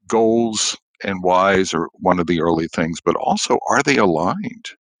 goals and whys are one of the early things, but also, are they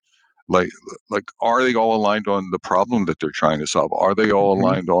aligned? Like, are they all aligned on the problem that they're trying to solve? Are they all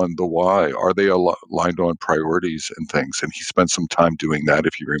aligned on the why? Are they aligned on priorities and things? And he spent some time doing that,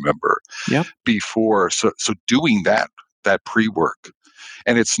 if you remember, before. So doing that pre-work,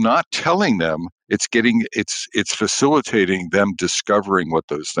 and it's not telling them, it's facilitating them discovering what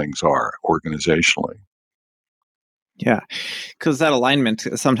those things are organizationally. Yeah, because that alignment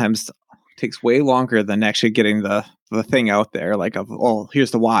sometimes takes way longer than actually getting the thing out there. Like,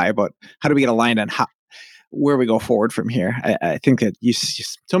 here's the why, but how do we get aligned on where we go forward from here? I think that you see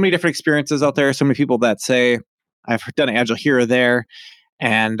so many different experiences out there. So many people that say, "I've done Agile here or there,"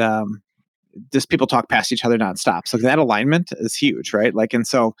 and just people talk past each other nonstop. So that alignment is huge, right? Like, and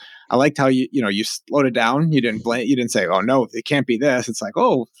so I liked how you slowed it down. You didn't say, "Oh no, it can't be this." It's like,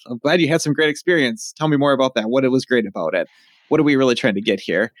 "Oh, I'm glad you had some great experience. Tell me more about that. What it was great about it. What are we really trying to get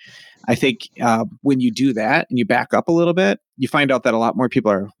here?" I think when you do that and you back up a little bit, you find out that a lot more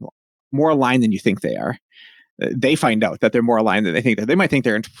people are more aligned than you think they are. They find out that they're more aligned than they think. That they might think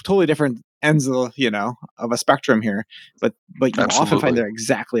they're in totally different ends of a spectrum here, but you often find they're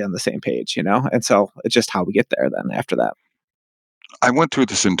exactly on the same page. And so it's just how we get there. Then after that, I went through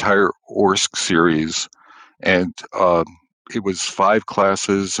this entire ORSC series, and it was 5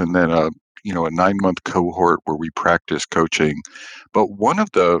 classes and then a 9-month cohort where we practiced coaching. But one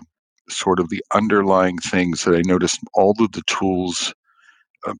of the sort of the underlying things that I noticed all of the tools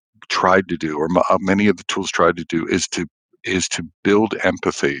tried to do, or many of the tools tried to do, is to build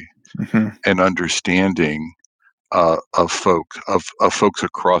empathy and understanding of folks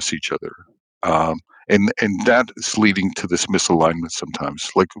across each other. And that is leading to this misalignment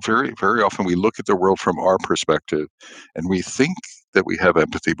sometimes. Like, very, very often we look at the world from our perspective and we think that we have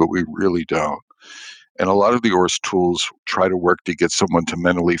empathy, but we really don't. And a lot of the ORS tools try to work to get someone to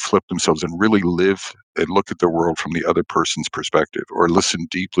mentally flip themselves and really live and look at the world from the other person's perspective, or listen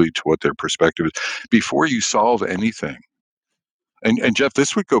deeply to what their perspective is before you solve anything. And Jeff,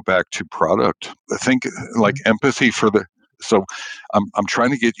 this would go back to product. I think, like, empathy for the. So, I'm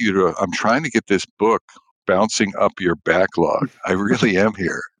trying to get this book bouncing up your backlog. I really am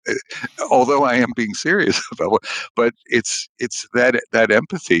here, although I am being serious about it. But it's that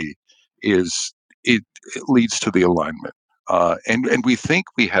empathy is it leads to the alignment, and we think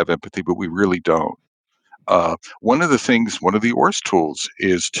we have empathy, but we really don't. One of the ORS tools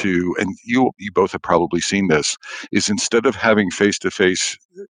is to, and you both have probably seen this, is instead of having face-to-face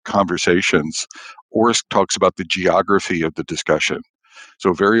conversations, ORS talks about the geography of the discussion.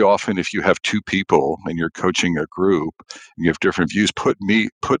 So very often, if you have 2 people and you're coaching a group and you have different views, put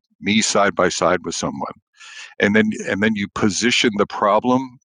me side by side with someone, and then you position the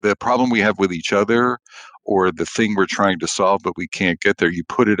problem we have with each other, or the thing we're trying to solve but we can't get there. You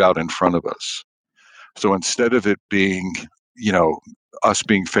put it out in front of us. So instead of it being, us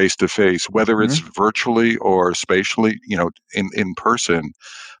being face to face, whether it's virtually or spatially, in person,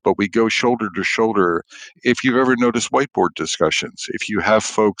 but we go shoulder to shoulder. If you've ever noticed whiteboard discussions, if you have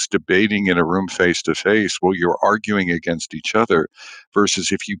folks debating in a room face to face, well, you're arguing against each other,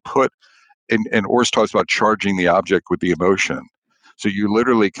 versus if you put, and Orrs talks about charging the object with the emotion. So you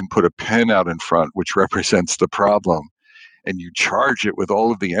literally can put a pen out in front, which represents the problem, and you charge it with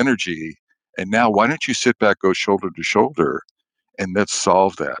all of the energy. And now, why don't you sit back, go shoulder to shoulder, and let's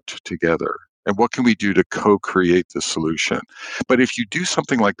solve that together? And what can we do to co-create the solution? But if you do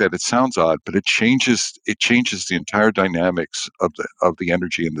something like that, it sounds odd, but it changes the entire dynamics of the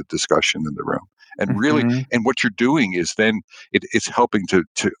energy in the discussion in the room. And really, and what you're doing is then it's helping to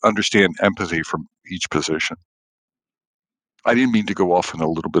understand empathy from each position. I didn't mean to go off on a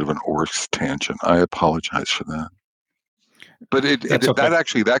little bit of an ORS tangent. I apologize for that. But That's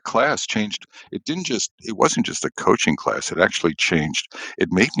okay. that class changed. It wasn't just a coaching class. It actually changed. It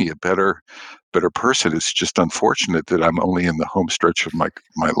made me a better person. It's just unfortunate that I'm only in the home stretch of my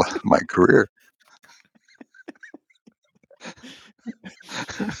career.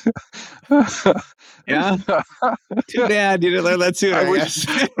 Yeah. Too bad you didn't learn that sooner, I guess.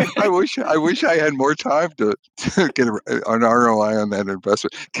 I wish I had more time to get an ROI on that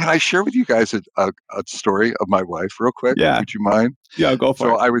investment. Can I share with you guys a story of my wife real quick? Yeah. Would you mind? Yeah, go for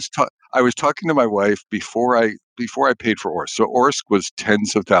So it. I was talking to my wife before I paid for Orsk. So Orsk was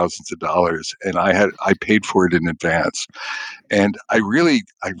tens of thousands of dollars, and I paid for it in advance. And I really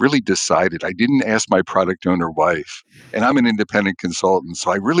decided, I didn't ask my product owner wife, and I'm an independent consultant,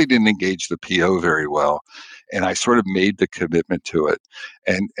 so I really didn't engage the PO very well. And I sort of made the commitment to it.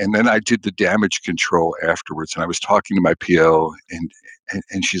 And then I did the damage control afterwards. And I was talking to my PO,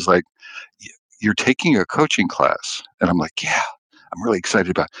 and she's like, "You're taking a coaching class." And I'm like, "Yeah, I'm really excited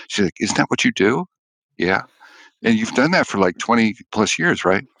about it." She's like, "Isn't that what you do?" "Yeah." "And you've done that for like 20 plus years,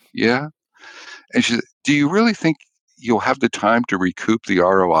 right?" "Yeah." And she said, "Do you really think you'll have the time to recoup the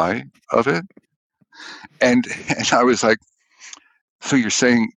ROI of it?" And I was like, "So you're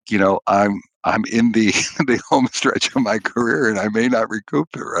saying, I'm in the the home stretch of my career, and I may not recoup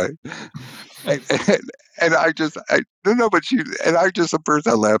it, right?" And, and, and I don't know, but I just burst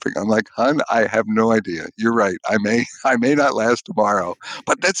out laughing. I'm like, "Hun, I have no idea. You're right. I may not last tomorrow,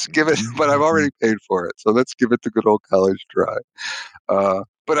 but let's give it. But I've already paid for it, so let's give it the good old college try."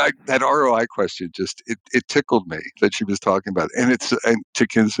 But that ROI question just it tickled me that she was talking about it, and to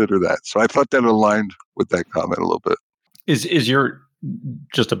consider that. So I thought that aligned with that comment a little bit. Is your,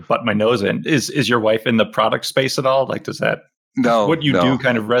 just to butt my nose in, is your wife in the product space at all? Like, does that, No, what you do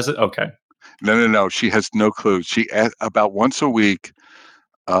kind of resonate? Okay. No. She has no clue. About once a week.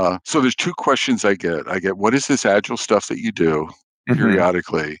 So there's two questions I get. What is this agile stuff that you do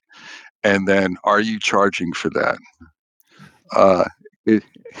periodically, and then are you charging for that? It,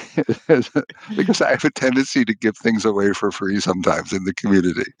 because I have a tendency to give things away for free sometimes in the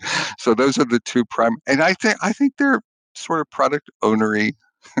community. So those are the two prime, and I think they're sort of product ownery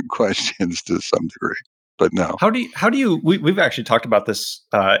questions to some degree, but no. How do you we've actually talked about this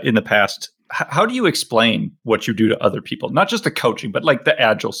in the past. How do you explain what you do to other people? Not just the coaching, but like the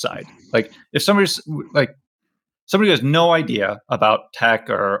agile side. Like if somebody has no idea about tech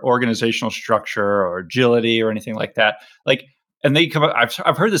or organizational structure or agility or anything like that, like, and they come up,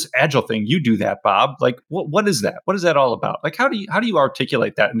 I've heard this agile thing. You do that, Bob. Like, what is that? What is that all about? Like, how do you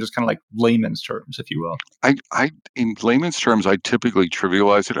articulate that in just kind of like layman's terms, if you will? I in layman's terms, I typically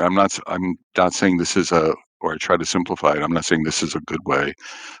trivialize it. I'm not saying this is or I try to simplify it. I'm not saying this is a good way,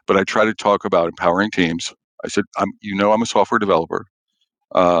 but I try to talk about empowering teams. I said, I'm a software developer,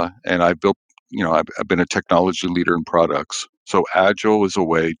 and I've built, I've been a technology leader in products. So agile is a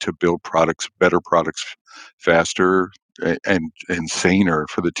way to build better products, faster and saner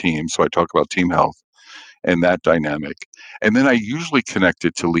for the team. So I talk about team health and that dynamic. And then I usually connect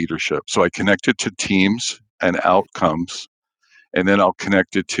it to leadership. So I connect it to teams and outcomes. And then I'll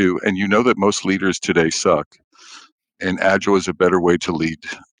connect it to, and you know that most leaders today suck. And agile is a better way to lead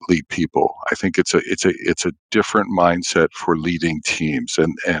people. I think it's a different mindset for leading teams.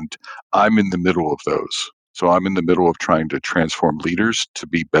 And I'm in the middle of those. So I'm in the middle of trying to transform leaders to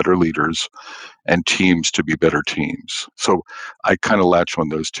be better leaders and teams to be better teams. So I kind of latch on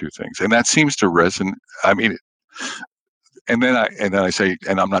those two things. And that seems to resonate. I mean, and then I say,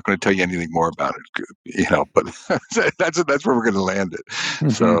 and I'm not going to tell you anything more about it, but that's where we're going to land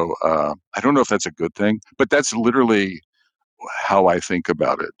it. So I don't know if that's a good thing, but that's literally how I think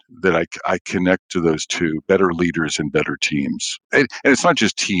about it, that I connect to those two: better leaders and better teams. And it's not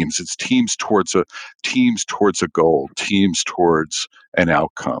just teams, it's teams towards a goal, teams towards an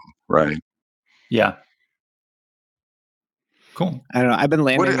outcome, right? Yeah. Cool. I don't know. I've been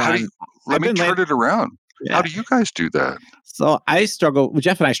landing on. Let me turn it around. Yeah. How do you guys do that? So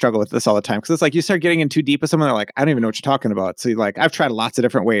Jeff and I struggle with this all the time, because it's like you start getting in too deep with someone, they're like, I don't even know what you're talking about. So like, I've tried lots of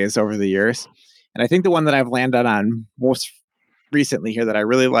different ways over the years. And I think the one that I've landed on most recently here that I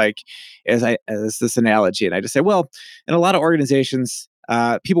really like is this analogy. And I just say, well, in a lot of organizations,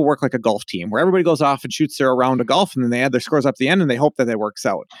 people work like a golf team where everybody goes off and shoots their round of golf, and then they add their scores up at the end and they hope that it works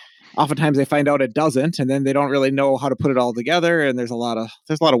out. Oftentimes they find out it doesn't, and then they don't really know how to put it all together. And there's a lot of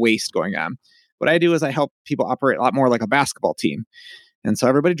waste going on. What I do is I help people operate a lot more like a basketball team. And so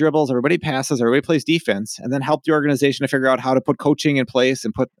everybody dribbles, everybody passes, everybody plays defense, and then help the organization to figure out how to put coaching in place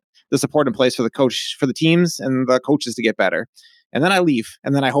and put the support in place for the teams and the coaches to get better. and then I leave,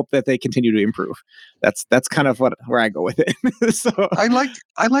 and then I hope that they continue to improve. That's kind of where I go with it. So I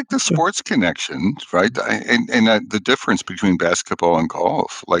like the sports connection, right? The difference between basketball and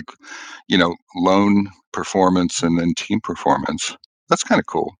golf, like, lone performance and then team performance. That's kind of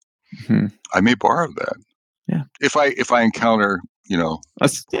cool. hmm I may borrow that. Yeah. If I encounter,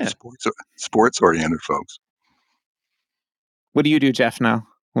 sports oriented folks. What do you do, Jeff? Now,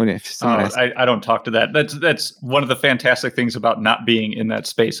 if someone asks, I don't talk to that. That's one of the fantastic things about not being in that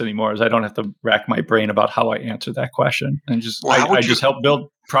space anymore is I don't have to rack my brain about how I answer that question, and I just help build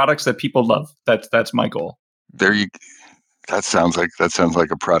products that people love. That's my goal. That sounds like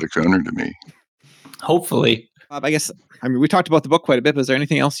a product owner to me. Hopefully. Bob, we talked about the book quite a bit, but is there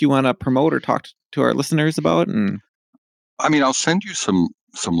anything else you want to promote or talk to our listeners about? And I'll send you some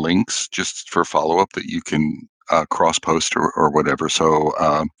links just for follow up that you can cross post or whatever. So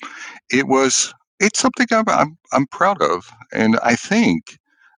it's something I'm proud of, and I think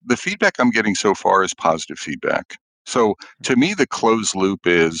the feedback I'm getting so far is positive feedback. So to me, the closed loop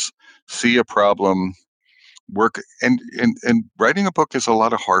is see a problem, work, and writing a book is a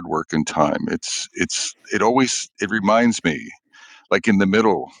lot of hard work and time. It reminds me, like in the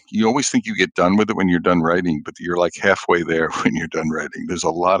middle, you always think you get done with it when you're done writing, but you're like halfway there when you're done writing. There's a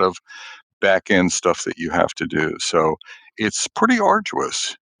lot of back end stuff that you have to do. So it's pretty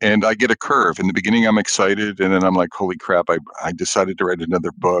arduous. And I get a curve. In the beginning, I'm excited. And then I'm like, holy crap, I decided to write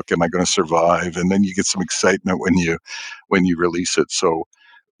another book. Am I going to survive? And then you get some excitement when you release it. So,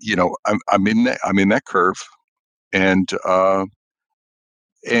 I'm in that curve. And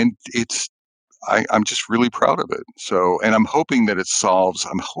I'm just really proud of it. So, and I'm hoping that not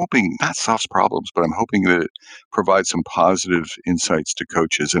solves problems, but I'm hoping that it provides some positive insights to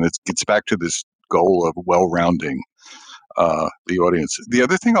coaches. And it gets back to this goal of well-rounding the audience. The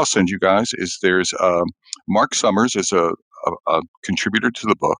other thing I'll send you guys is there's Mark Summers is a contributor to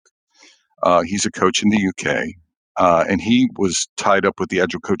the book. He's a coach in the UK. And he was tied up with the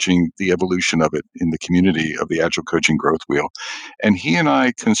Agile coaching, the evolution of it in the community of the Agile coaching growth wheel. And he and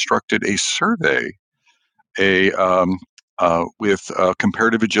I constructed a survey with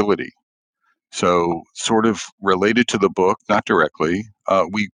comparative agility. So sort of related to the book, not directly,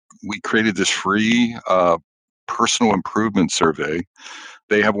 we created this free personal improvement survey.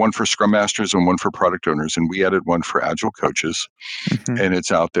 They have one for Scrum Masters and one for product owners, and we added one for Agile coaches, and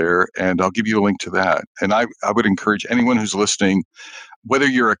it's out there. And I'll give you a link to that. And I would encourage anyone who's listening, whether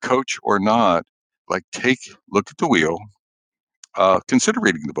you're a coach or not, like look at the wheel, consider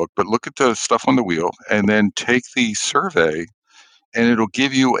reading the book, but look at the stuff on the wheel, and then take the survey, and it'll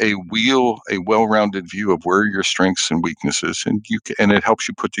give you a well-rounded view of where your strengths and weaknesses, and it helps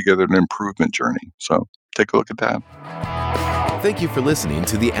you put together an improvement journey. So take a look at that. Thank you for listening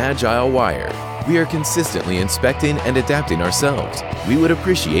to the Agile Wire. We are consistently inspecting and adapting ourselves. We would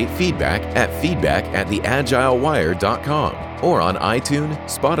appreciate feedback at feedback@theagilewire.com or on iTunes,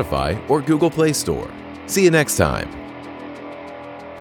 Spotify, or Google Play Store. See you next time.